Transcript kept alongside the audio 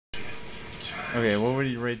Okay, what would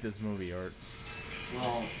you rate this movie, Art?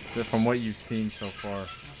 Well, From what you've seen so far. I'll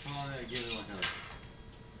probably give it like a.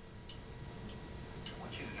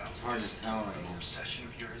 It's hard to tell right now.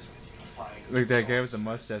 Look, that guy with the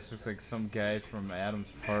mustache looks like some guy from Adam's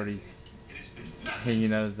Parties,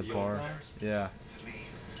 hanging out at the The old bar. guy? Yeah.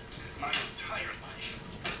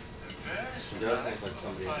 He does look like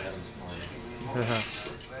somebody at Adam's party.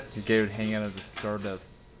 The guy would hang out at the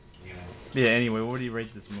Stardust. Yeah. Yeah. Anyway, what do you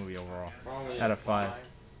rate this movie overall? Probably Out a of five. 5.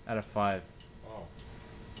 Out of five.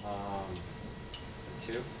 Oh. A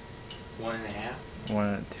 2?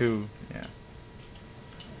 1.5? 2. Yeah.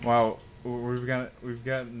 Wow, we've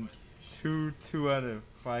gotten two out of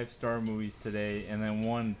 5-star movies today, and then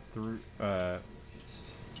one 3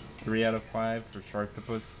 out of 5 for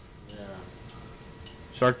Sharktopus. Yeah.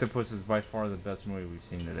 Sharktopus is by far the best movie we've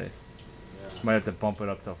seen today. Yeah. Might have to bump it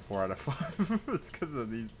up to 4 out of 5. It's because of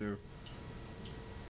these two.